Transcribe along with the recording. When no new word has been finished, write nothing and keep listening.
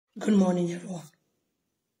Good morning, everyone.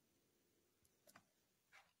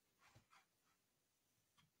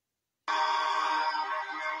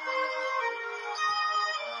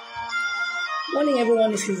 Morning,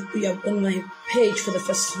 everyone. If you are on my page for the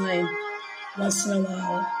first time, once in a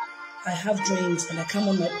while, I have dreams and I come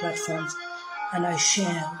on my platforms and I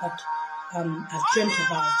share what I've dreamt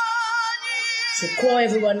about. So call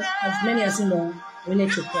everyone, as many as you know, we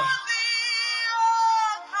need to pray.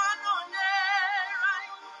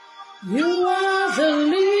 You are the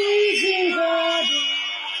living God.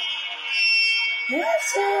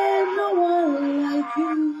 There's no one like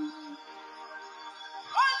you.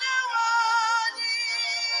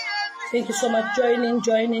 Thank you so much. Join in. I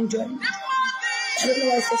don't know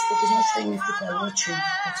why Facebook is not showing if people are watching.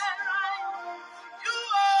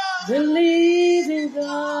 The living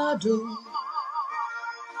God.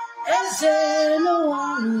 Is there no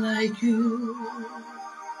one like you?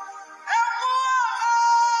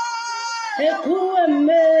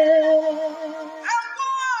 Ekueme.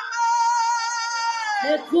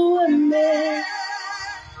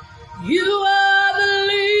 You are the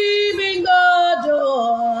living God.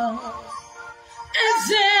 Is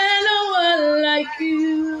there no one like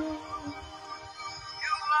you?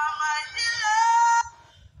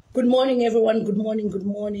 Good morning, everyone. Good morning.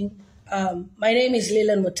 My name is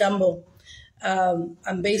Leland Mutambo.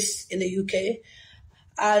 I'm based in the UK,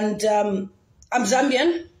 and I'm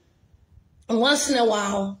Zambian. And once in a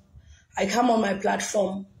while, I come on my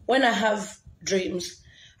platform. When I have dreams,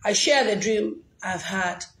 I share the dream I've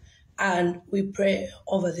had, and we pray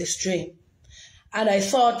over this dream. And I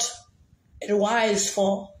thought it wise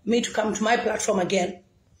for me to come to my platform again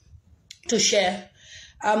to share.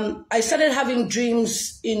 I started having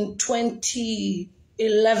dreams in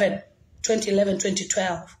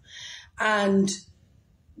 2012. And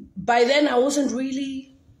by then, I wasn't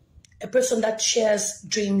really a person that shares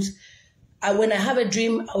dreams. When I have a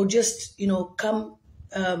dream, I would just, come,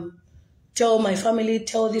 tell my family,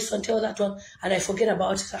 tell this one, tell that one, and I forget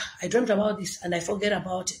about it. I dreamt about this, and I forget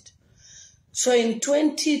about it. So in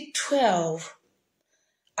 2012,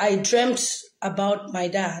 I dreamt about my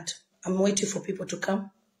dad. I'm waiting for people to come.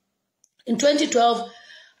 In 2012,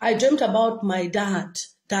 I dreamt about my dad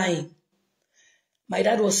dying. My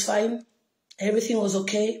dad was fine. Everything was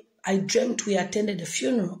okay. I dreamt we attended a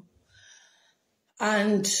funeral.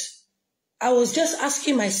 And I was just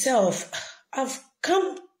asking myself, I've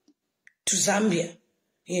come to Zambia,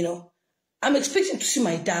 I'm expecting to see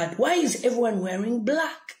my dad. Why is everyone wearing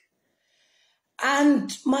black?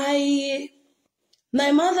 And my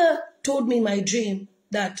mother told me in my dream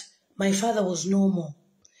that my father was no more.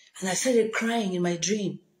 And I started crying in my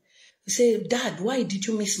dream. I said, Dad, why did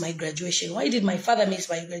you miss my graduation? Why did my father miss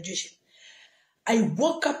my graduation? I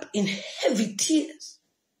woke up in heavy tears.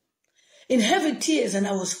 And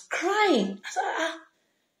I was crying.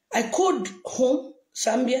 I called home,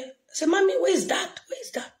 Zambia. I said, Mommy, where is Dad?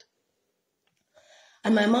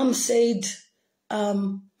 And my mom said,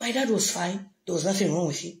 my dad was fine. There was nothing wrong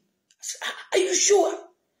with him. I said, are you sure?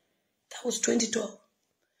 That was 2012.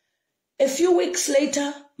 A few weeks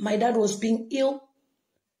later, my dad was being ill.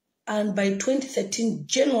 And by 2013,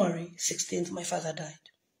 January 16th, my father died.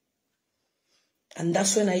 And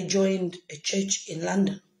that's when I joined a church in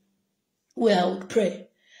London where I would pray.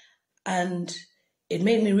 And it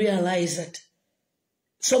made me realize that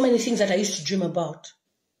so many things that I used to dream about,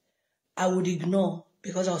 I would ignore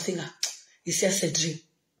because I was thinking, it's just a dream.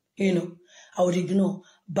 I would ignore.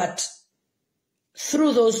 But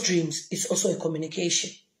through those dreams, it's also a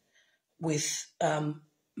communication with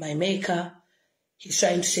my maker. He's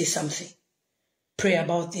trying to say something. Pray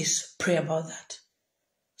about this, pray about that.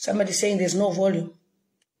 Somebody saying there's no volume.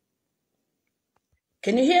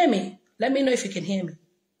 Can you hear me? Let me know if you can hear me.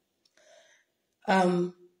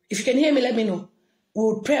 If you can hear me, let me know.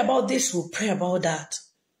 We'll pray about this, we'll pray about that.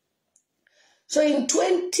 So in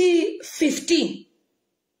 2015,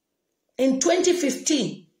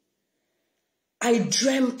 I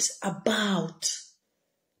dreamt about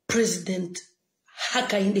President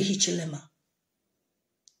Hakainde Hichilema.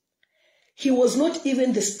 He was not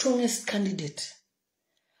even the strongest candidate.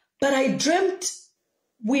 But I dreamt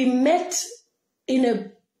we met in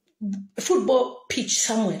a football pitch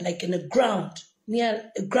somewhere, like in a ground, near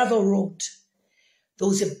a gravel road. There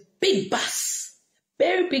was a big bus,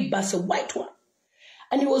 very big bus, a white one.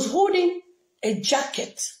 And he was holding a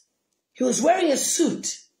jacket. He was wearing a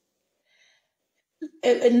suit,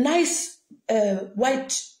 a nice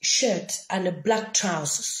white shirt and a black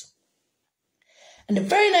trousers. And a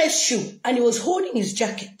very nice shoe. And he was holding his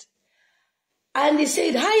jacket. And he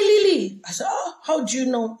said, "Hi, Lily." I said, "Oh, how do you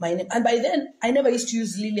know my name?" And by then, I never used to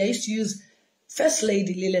use Lily. I used to use First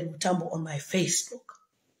Lady Lillian Mutambo on my Facebook.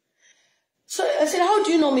 So I said, how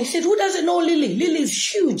do you know me? He said, who doesn't know Lily? Lily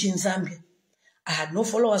is huge in Zambia. I had no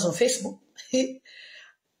followers on Facebook.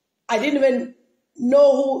 I didn't even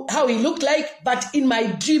know how he looked like, but in my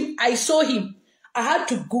dream, I saw him. I had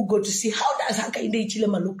to Google to see how does Hakainde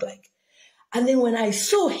Hichilema look like. And then when I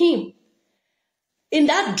saw him, in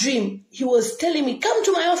that dream, he was telling me, come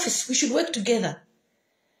to my office, we should work together.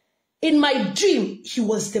 In my dream, he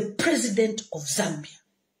was the president of Zambia.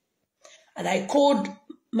 And I called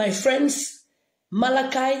my friends,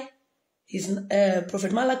 Malachi,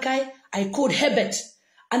 Prophet Malachi. I called Herbert,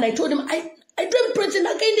 and I told him, I dreamt President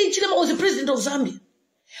Hakainde Hichilema was the president of Zambia.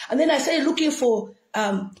 And then I started looking for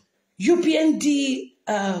UPND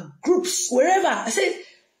groups, wherever. I said,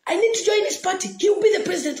 I need to join his party. He will be the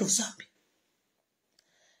president of Zambia.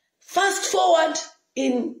 Fast forward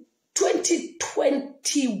in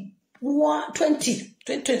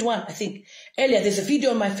 2021, I think. Earlier, there's a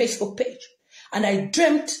video on my Facebook page. And I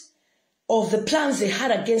dreamt of the plans they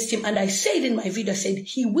had against him. And I said in my video, I said,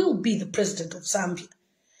 he will be the president of Zambia.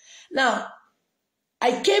 Now,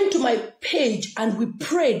 I came to my page and we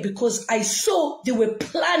prayed because I saw they were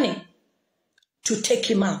planning to take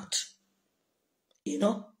him out. You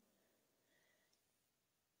know?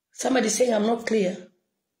 Somebody's saying I'm not clear,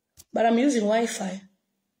 but I'm using Wi-Fi.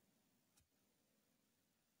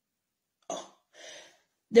 Oh.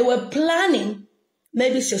 They were planning,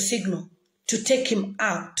 maybe it's your signal, to take him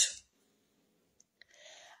out.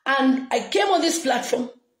 And I came on this platform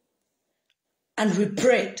and we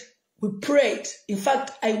prayed. We prayed. In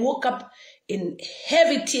fact, I woke up in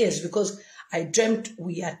heavy tears because I dreamt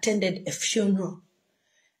we attended a funeral.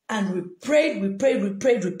 And we prayed. And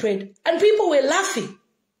people were laughing.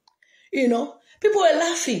 You know, people were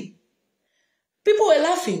laughing.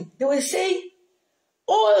 They were saying,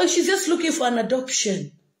 oh, she's just looking for an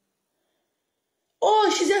adoption. Oh,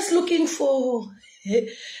 she's just looking for a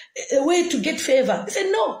way to get favor. I said,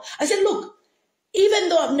 no. I said, look, even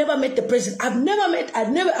though I've never met the president, I've never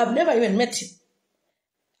even met him.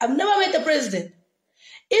 I've never met the president.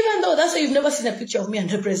 Even though that's why you've never seen a picture of me and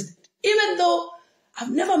the president. Even though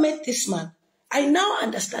I've never met this man, I now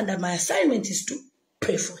understand that my assignment is to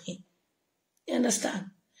pray for him. You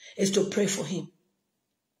understand? Is to pray for him.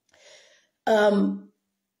 I'm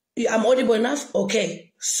audible enough?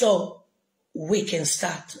 Okay. So we can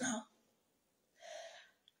start now.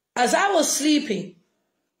 As I was sleeping,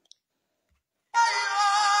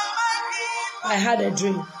 I had a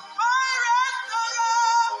dream.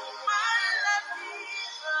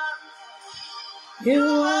 You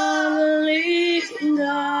are the living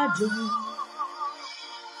God.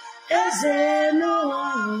 Is there no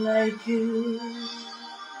one like you?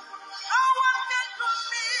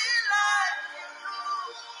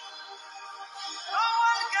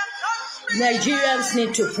 Nigerians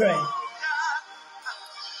need to pray.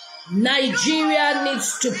 Nigeria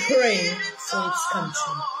needs to pray for its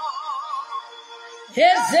country.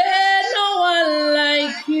 Is there no one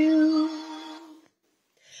like you?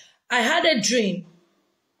 I had a dream.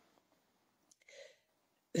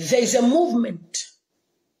 There's a movement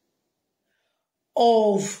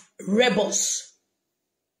of rebels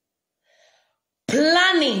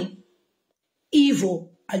planning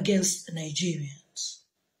evil against the Nigerians.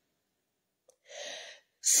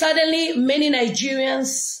 Suddenly, many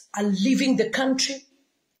Nigerians are leaving the country.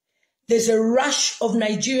 There's a rush of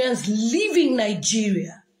Nigerians leaving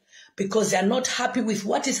Nigeria because they are not happy with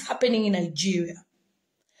what is happening in Nigeria.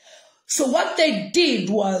 So what they did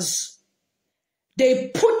was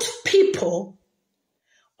they put people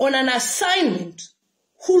on an assignment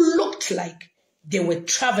who looked like they were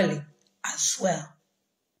traveling as well.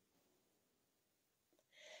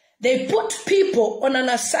 They put people on an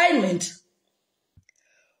assignment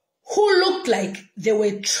who looked like they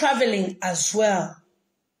were traveling as well.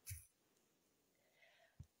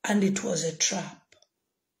 And it was a trap.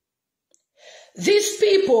 These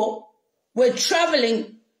people were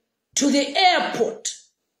traveling to the airport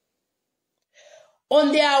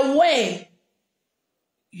on their way,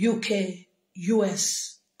 UK,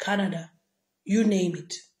 US, Canada, you name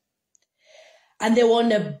it. And they were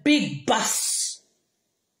on a big bus.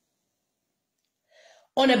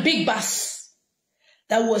 On a big bus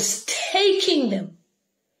that was taking them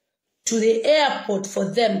to the airport for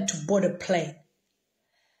them to board a plane.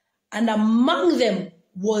 And among them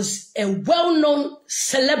was a well-known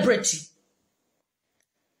celebrity.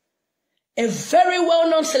 A very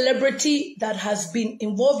well-known celebrity that has been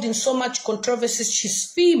involved in so much controversy. She's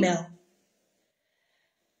female.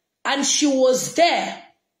 And she was there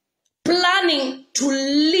planning to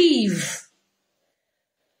leave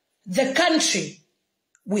the country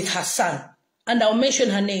with her son. and I'll mention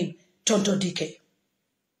her name, Tonto Dikeh.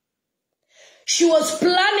 She was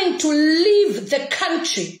planning to leave the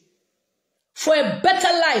country for a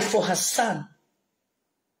better life for her son.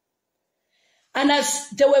 And as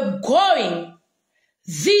they were going,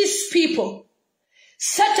 these people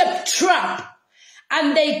set up trap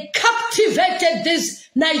and they captivated these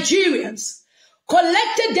Nigerians,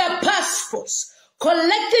 collected their passports,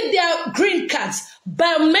 collected their green cards,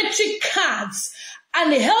 biometric cards,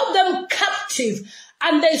 and held them captive.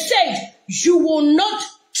 And they said, you will not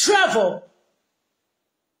travel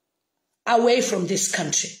away from this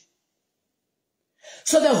country.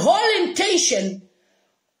 So the whole intention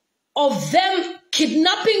of them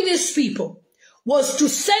kidnapping these people was to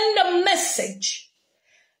send a message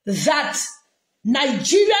that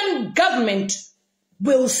Nigerian government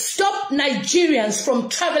will stop Nigerians from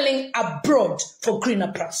traveling abroad for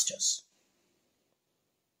greener pastures.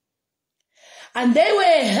 And they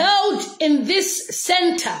were held in this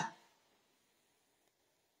center.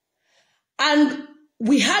 And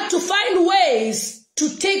we had to find ways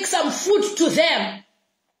to take some food to them.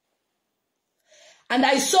 And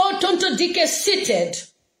I saw Tonto Dikeh seated,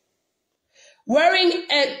 wearing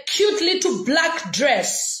a cute little black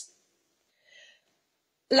dress,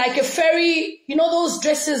 like a fairy, you know those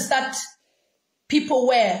dresses that people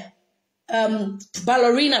wear,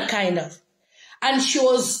 ballerina kind of. And she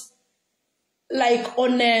was like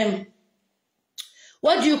on,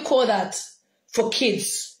 what do you call that for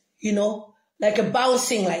kids, you know, like a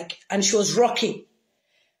bouncing like, and she was rocking.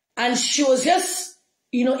 And she was just,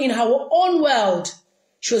 you know, in her own world,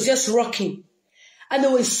 she was just rocking. And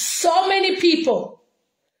there were so many people,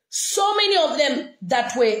 so many of them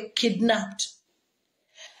that were kidnapped.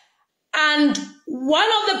 And one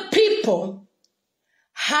of the people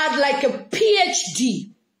had like a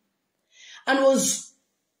PhD and was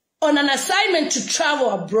on an assignment to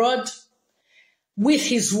travel abroad with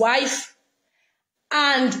his wife,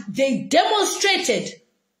 and they demonstrated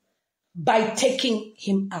by taking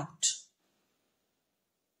him out.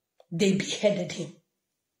 They beheaded him.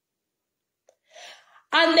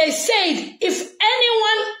 And they said, if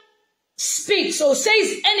anyone speaks or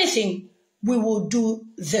says anything, we will do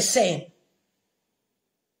the same.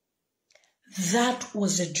 That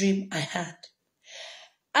was a dream I had.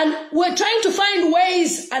 And we're trying to find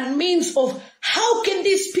ways and means of how can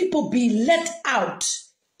these people be let out.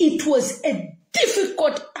 It was a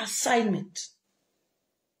difficult assignment.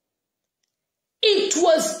 It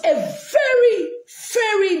was a very,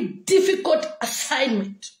 very difficult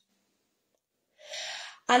assignment.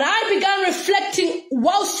 And I began reflecting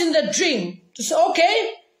whilst in the dream to say,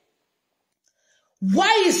 okay,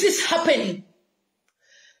 why is this happening?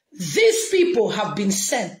 These people have been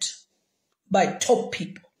sent by top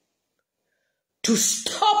people to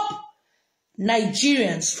stop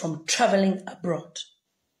Nigerians from traveling abroad.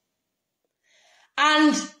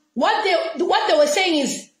 And what they were saying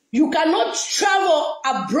is, you cannot travel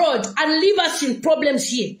abroad and leave us in problems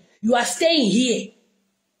here. You are staying here.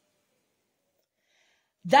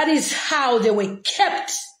 That is how they were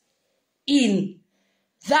kept in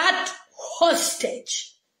that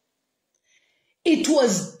hostage. It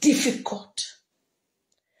was difficult.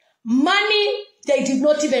 Money they did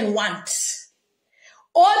not even want.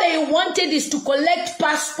 All they wanted is to collect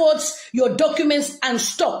passports, your documents, and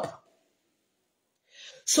stop.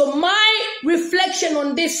 So my reflection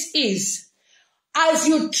on this is, as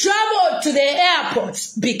you travel to the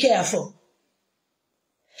airports, be careful.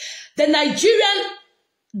 The Nigerian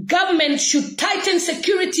government should tighten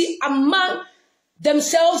security among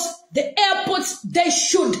themselves. The airports, they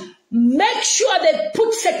should make sure they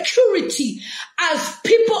put security as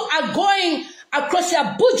people are going across the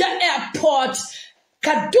Abuja airport,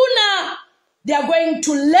 Kaduna, they are going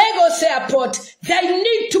to Lagos airport. They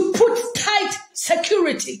need to put tight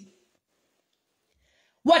security.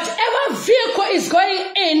 Whatever vehicle is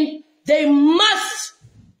going in, they must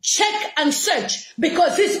check and search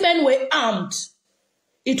because these men were armed.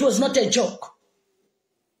 It was not a joke.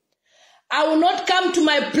 I will not come to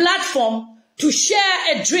my platform to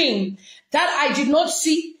share a dream that I did not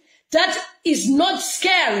see, that is not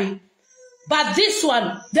scary. But this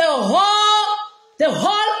one, the whole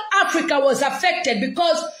Africa was affected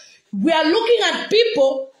because we are looking at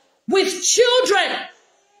people with children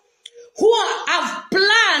who have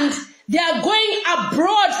planned, they are going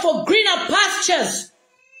abroad for greener pastures.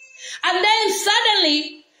 And then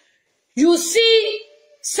suddenly you see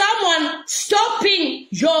someone stopping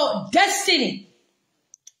your destiny.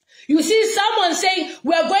 You see someone saying,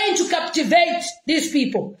 we are going to captivate these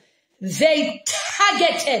people. They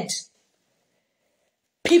targeted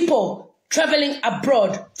people traveling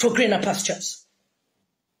abroad for greener pastures.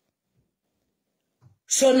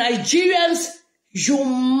 So Nigerians, you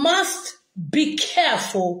must be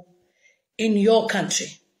careful in your country.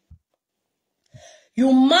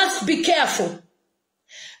 You must be careful.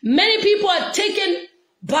 Many people are taken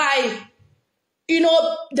by,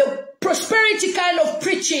 the prosperity kind of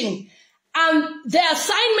preaching, and the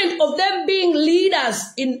assignment of them being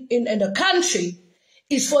leaders in the country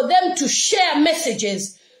is for them to share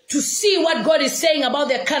messages, to see what God is saying about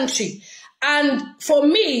their country. And for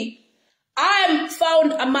me, I am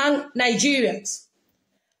found among Nigerians.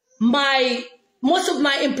 Most of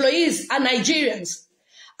my employees are Nigerians.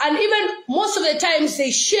 And even most of the times they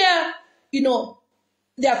share,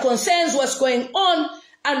 their concerns, what's going on,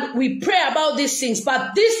 and we pray about these things.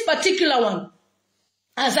 But this particular one,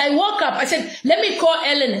 as I woke up, I said, let me call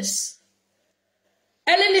Elenis.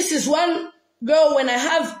 Elenis is one girl, when I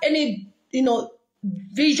have any,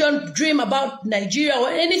 vision, dream about Nigeria or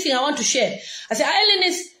anything I want to share, I say,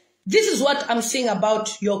 Elenis, this is what I'm saying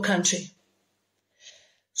about your country.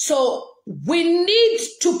 So we need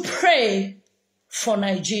to pray for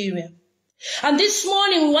Nigeria. And this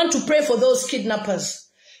morning we want to pray for those kidnappers.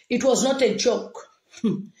 It was not a joke.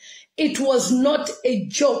 It was not a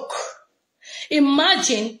joke.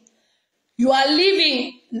 Imagine you are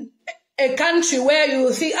living a country where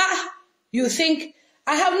you think,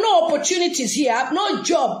 I have no opportunities here, I have no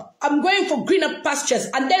job, I'm going for greener pastures,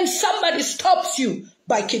 and then somebody stops you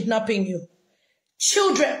by kidnapping you.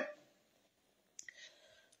 Children,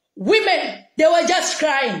 women, they were just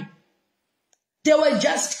crying. They were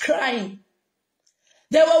just crying.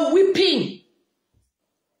 They were weeping.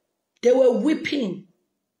 They were weeping.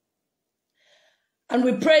 And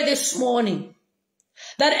we pray this morning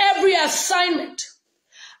that every assignment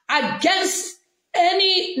against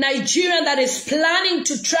any Nigerian that is planning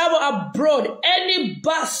to travel abroad, any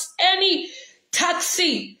bus, any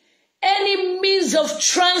taxi, any means of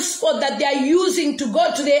transport that they are using to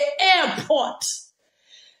go to the airport,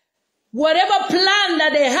 whatever plan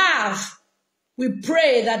that they have, we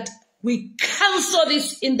pray that we cancel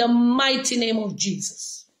this in the mighty name of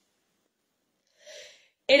Jesus.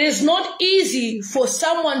 It is not easy for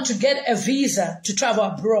someone to get a visa to travel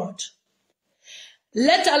abroad,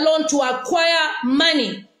 let alone to acquire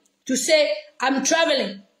money to say, I'm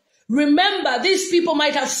traveling. Remember, these people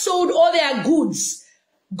might have sold all their goods,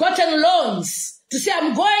 gotten loans to say,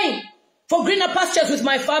 I'm going for greener pastures with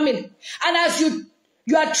my family. And as you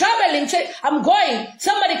are traveling, say, I'm going.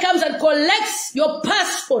 Somebody comes and collects your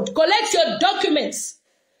passport, collects your documents,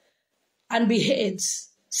 and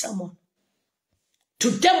beheads someone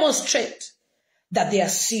to demonstrate that they are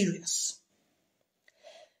serious.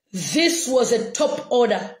 This was a top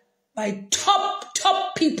order by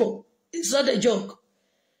top people. It's not a joke.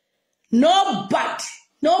 Nobody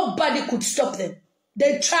could stop them.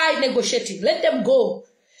 They tried negotiating. Let them go.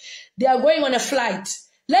 They are going on a flight.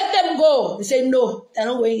 Let them go. They say, no, they're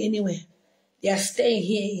not going anywhere. They are staying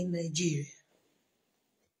here in Nigeria.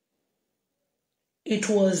 It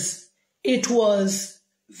was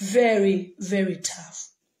very, very tough.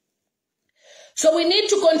 So we need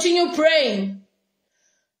to continue praying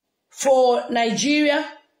for Nigeria.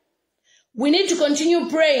 We need to continue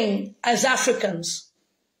praying as Africans.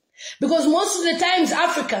 Because most of the times,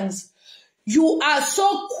 Africans, you are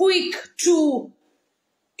so quick to,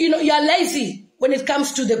 you're lazy when it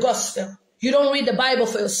comes to the gospel. You don't read the Bible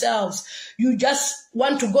for yourselves. You just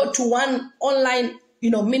want to go to one online,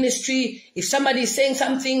 ministry. If somebody is saying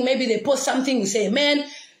something, maybe they post something, you say, amen.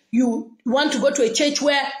 You want to go to a church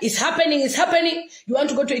where it's happening. You want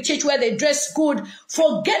to go to a church where they dress good,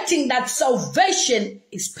 forgetting that salvation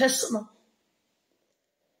is personal.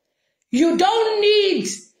 You don't need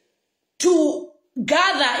to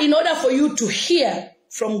gather in order for you to hear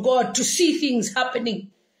from God, to see things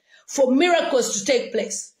happening, for miracles to take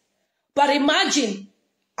place. But imagine,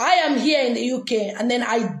 I am here in the UK and then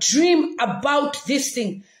I dream about this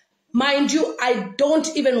thing. Mind you, I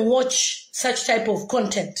don't even watch such type of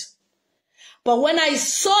content. But when I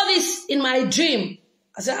saw this in my dream,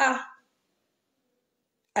 I said,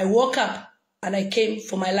 I woke up and I came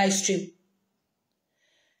for my live stream.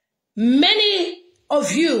 Many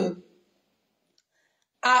of you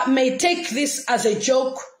may take this as a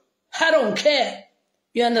joke. I don't care.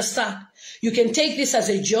 You understand? You can take this as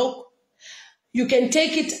a joke. You can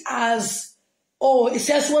take it as, it's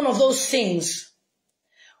just one of those things.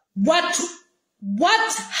 What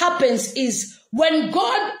happens is when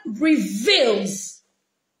God reveals,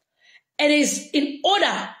 it is in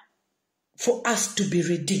order for us to be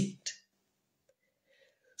redeemed.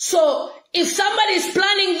 So if somebody is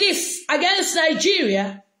planning this against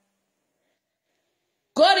Nigeria,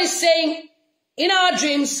 God is saying, in our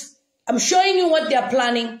dreams, I'm showing you what they are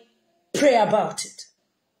planning, pray about it.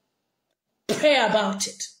 pray about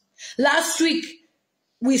it. Last week,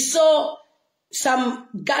 we saw some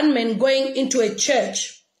gunmen going into a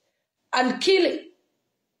church and killing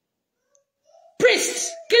priests,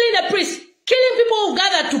 killing the priests, killing people who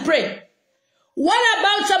gathered to pray. What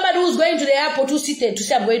about somebody who's going to the airport who's seated to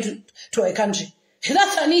say, I'm going to a country?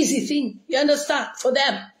 That's an easy thing, you understand, for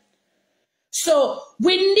them. So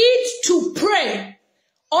we need to pray.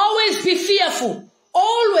 Always be fearful.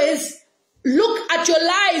 Always look at your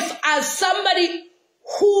life as somebody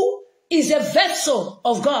who is a vessel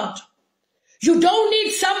of God. You don't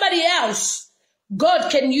need somebody else. God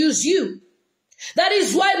can use you. That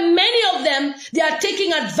is why many of them, they are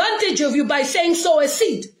taking advantage of you by saying, sow a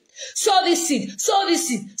seed. Sow this seed, sow this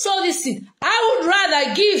seed, sow this seed. I would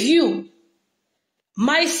rather give you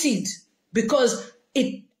my seed because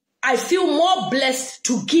I feel more blessed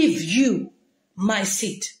to give you my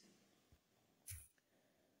seed.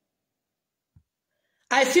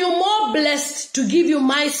 I feel more blessed to give you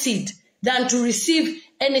my seed than to receive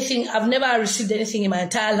anything. I've never received anything in my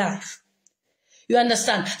entire life. You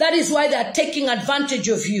understand? That is why they're taking advantage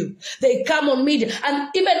of you. They come on media, and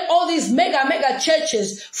even all these mega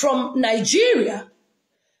churches from Nigeria,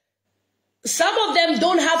 some of them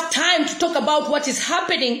don't have time to talk about what is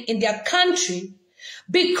happening in their country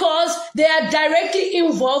because they are directly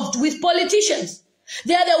involved with politicians.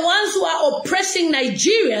 They are the ones who are oppressing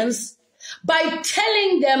Nigerians by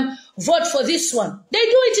telling them, vote for this one. They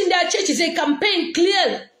do it in their churches. They campaign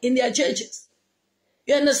clearly in their churches.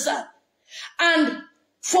 You understand? And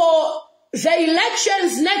for the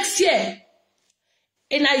elections next year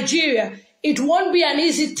in Nigeria, it won't be an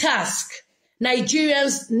easy task.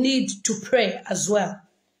 Nigerians need to pray as well.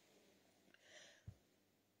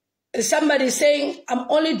 Somebody saying, I'm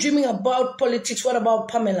only dreaming about politics. What about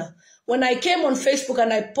Pamela? When I came on Facebook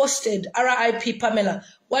and I posted RIP Pamela,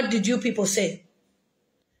 what did you people say?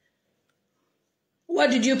 What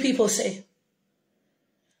did you people say?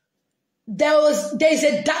 There's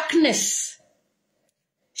a darkness.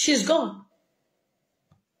 She's gone.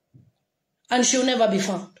 And she'll never be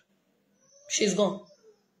found. She's gone.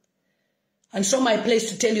 And so my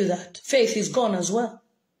place to tell you that faith is gone as well.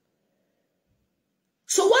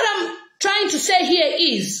 So what I'm trying to say here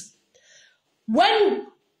is, when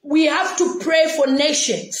we have to pray for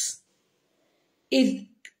nations, it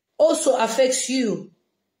also affects you.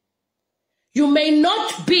 You may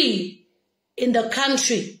not be in the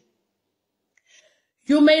country.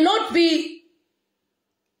 You may not be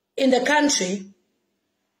in the country.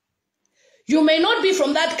 You may not be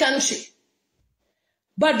from that country.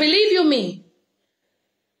 But believe you me,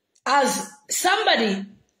 as somebody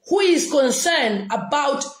who is concerned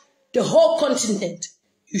about the whole continent,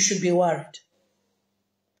 you should be worried.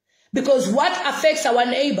 Because what affects our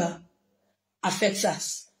neighbor affects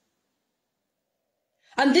us.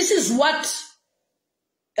 And this is what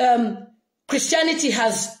Christianity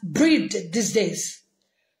has breeded these days.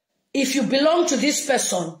 If you belong to this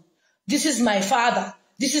person, this is my father,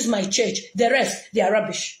 this is my church, the rest, they are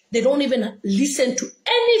rubbish. They don't even listen to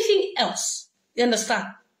anything else. You understand?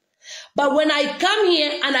 But when I come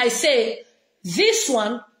here and I say, this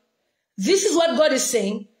one, this is what God is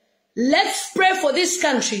saying, let's pray for this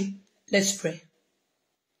country, let's pray.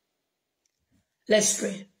 Let's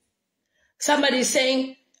pray. Somebody is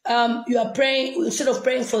saying, you are praying, instead of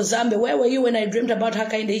praying for Zambia, where were you when I dreamt about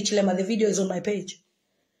Hakainde Hichilema? The video is on my page.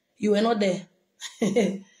 You were not there.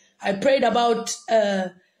 I prayed about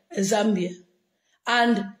Zambia.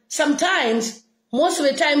 And sometimes, most of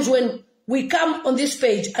the times when we come on this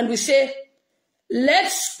page and we say,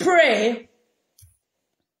 let's pray.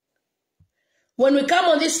 When we come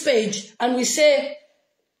on this page and we say,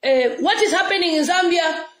 what is happening in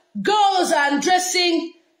Zambia? Girls are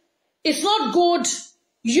undressing. It's not good.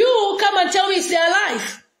 You come and tell me it's their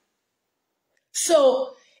life.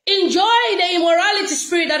 So enjoy the immorality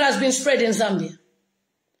spirit that has been spread in Zambia.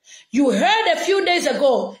 You heard a few days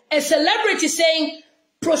ago a celebrity saying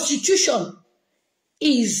prostitution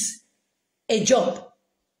is a job.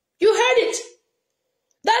 You heard it.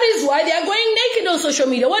 That is why they are going naked on social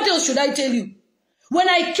media. What else should I tell you? When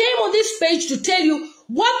I came on this page to tell you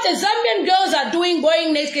what the Zambian girls are doing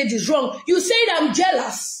going naked is wrong, you said I'm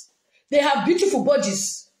jealous. They have beautiful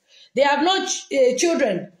bodies. They have no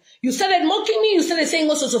children. You started mocking me. You started saying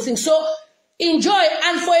all sorts of things. So enjoy.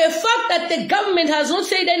 And for a fact that the government has not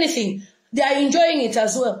said anything, they are enjoying it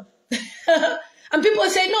as well. And people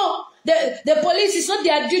say, no, the police is not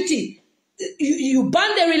their duty. You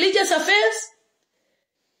ban the religious affairs.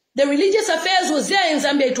 The religious affairs was there in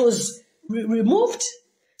Zambia. It was removed.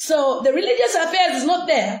 So the religious affairs is not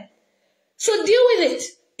there. So deal with it.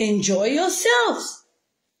 Enjoy yourselves.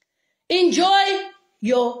 Enjoy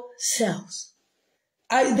yourselves.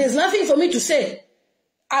 There's nothing for me to say.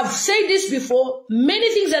 I've said this before.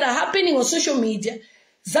 Many things that are happening on social media.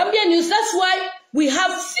 Zambia news, that's why we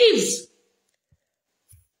have thieves.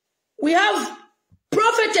 We have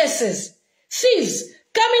prophetesses, thieves,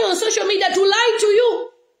 coming on social media to lie to you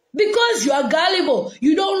because you are gullible.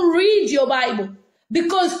 You don't read your Bible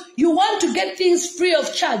because you want to get things free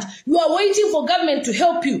of charge. You are waiting for government to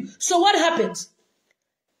help you. So what happens?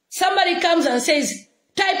 Somebody comes and says,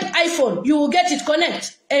 type iPhone, you will get it,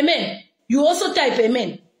 connect. Amen. You also type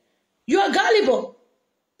amen. You are gullible.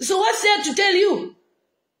 So what's there to tell you?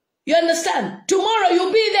 You understand? Tomorrow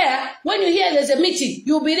you'll be there. When you hear there's a meeting,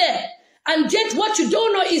 you'll be there. And yet what you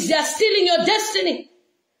don't know is they're stealing your destiny.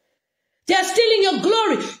 They're stealing your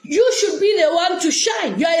glory. You should be the one to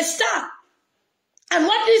shine. You're a star. And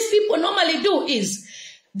what these people normally do is,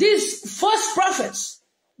 these false prophets,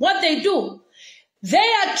 what they do, they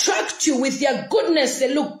attract you with their goodness.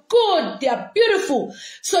 They look good. They are beautiful.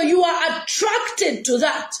 So you are attracted to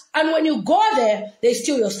that. And when you go there, they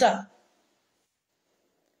steal your star.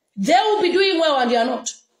 They will be doing well and you are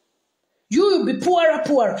not. You will be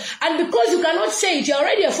poorer. And because you cannot say it, you're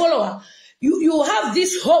already a follower. You have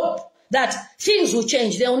this hope that things will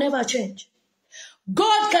change. They will never change.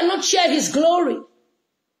 God cannot share his glory.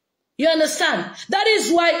 You understand? That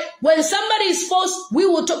is why when somebody is false, we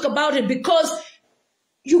will talk about it, because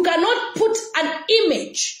you cannot put an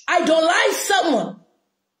image, idolize someone,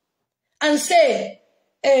 and say,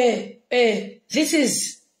 this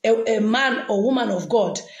is a man or woman of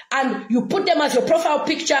God, and you put them as your profile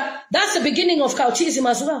picture. That's the beginning of cultism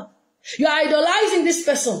as well. You are idolizing this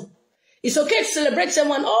person. It's okay to celebrate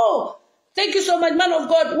someone. Oh, thank you so much, man of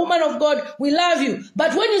God, woman of God, we love you.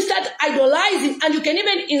 But when you start idolizing, and you can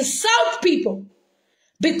even insult people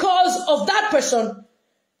because of that person,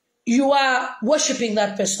 you are worshiping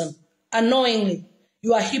that person unknowingly.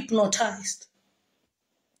 You are hypnotized.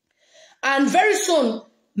 And very soon,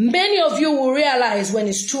 many of you will realize when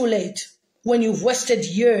it's too late, when you've wasted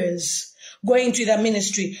years going to the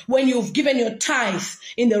ministry, when you've given your tithe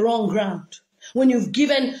in the wrong ground, when you've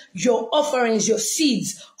given your offerings, your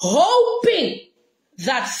seeds, hoping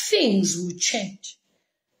that things will change.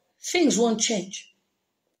 Things won't change.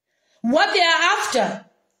 What they are after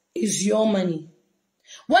is your money.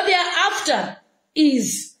 What they are after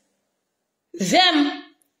is them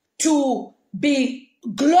to be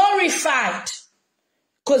glorified,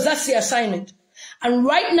 because that's the assignment. And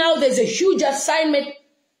right now there's a huge assignment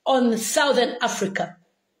on Southern Africa.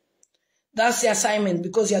 That's the assignment,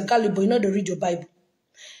 because you're gullible, you know to read your Bible.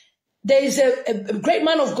 There is a great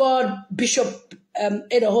man of God, Bishop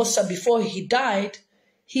Edahosa, before he died,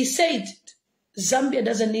 he said, Zambia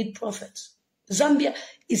doesn't need prophets. Zambia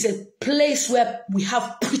is a place where we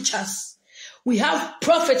have preachers. We have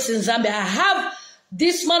prophets in Zambia. I have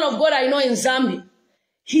this man of God I know in Zambia.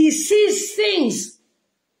 He sees things.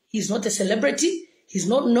 He's not a celebrity. He's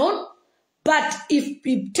not known. But if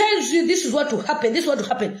he tells you this is what will happen, this is what will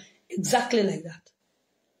happen, exactly like that.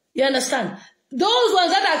 You understand? Those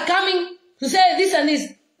ones that are coming to say this and this,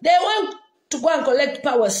 they want to go and collect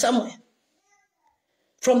power somewhere.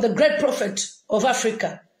 From the great prophet of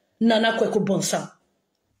Africa, Nana Kweku Bonsam.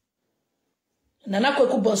 Nana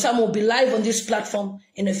Kweku Bonsam will be live on this platform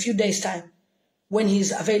in a few days' time when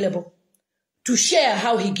he's available to share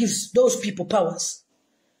how he gives those people powers.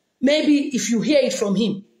 Maybe if you hear it from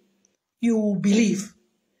him, you will believe.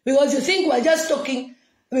 Because you think we're just talking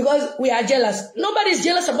because we are jealous. Nobody's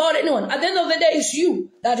jealous about anyone. At the end of the day, it's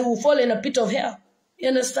you that will fall in a pit of hell. You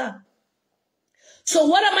understand? So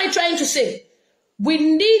what am I trying to say? We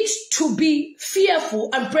need to be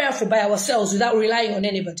fearful and prayerful by ourselves without relying on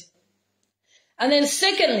anybody. And then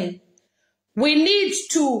secondly, we need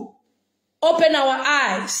to open our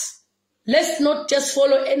eyes. Let's not just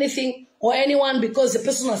follow anything or anyone because the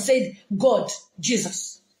person has said God,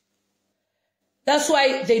 Jesus. That's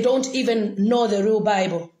why they don't even know the real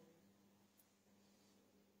Bible.